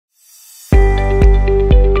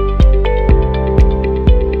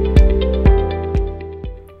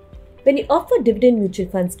offer dividend mutual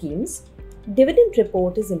fund schemes, Dividend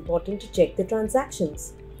Report is important to check the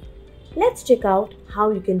transactions. Let's check out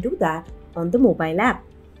how you can do that on the mobile app.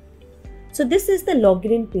 So this is the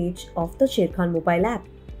login page of the Sharekhan mobile app.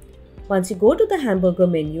 Once you go to the hamburger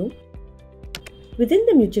menu, within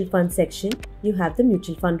the mutual fund section, you have the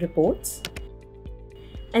mutual fund reports.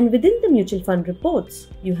 And within the mutual fund reports,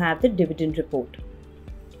 you have the dividend report.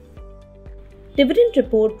 Dividend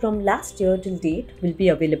report from last year till date will be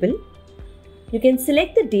available. You can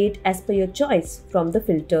select the date as per your choice from the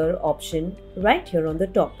filter option right here on the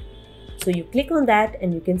top. So you click on that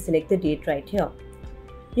and you can select the date right here.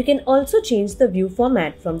 You can also change the view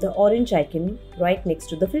format from the orange icon right next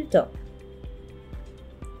to the filter.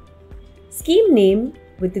 Scheme name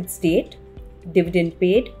with its date, dividend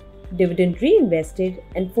paid, dividend reinvested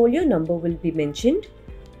and folio number will be mentioned,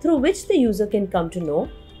 through which the user can come to know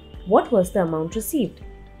what was the amount received.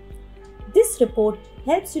 This report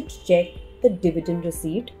helps you to check the dividend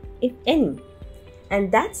received, if any,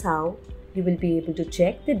 and that's how you will be able to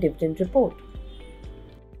check the dividend report.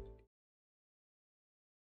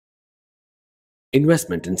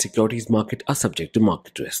 Investment in securities market are subject to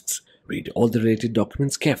market risks. Read all the related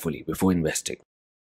documents carefully before investing.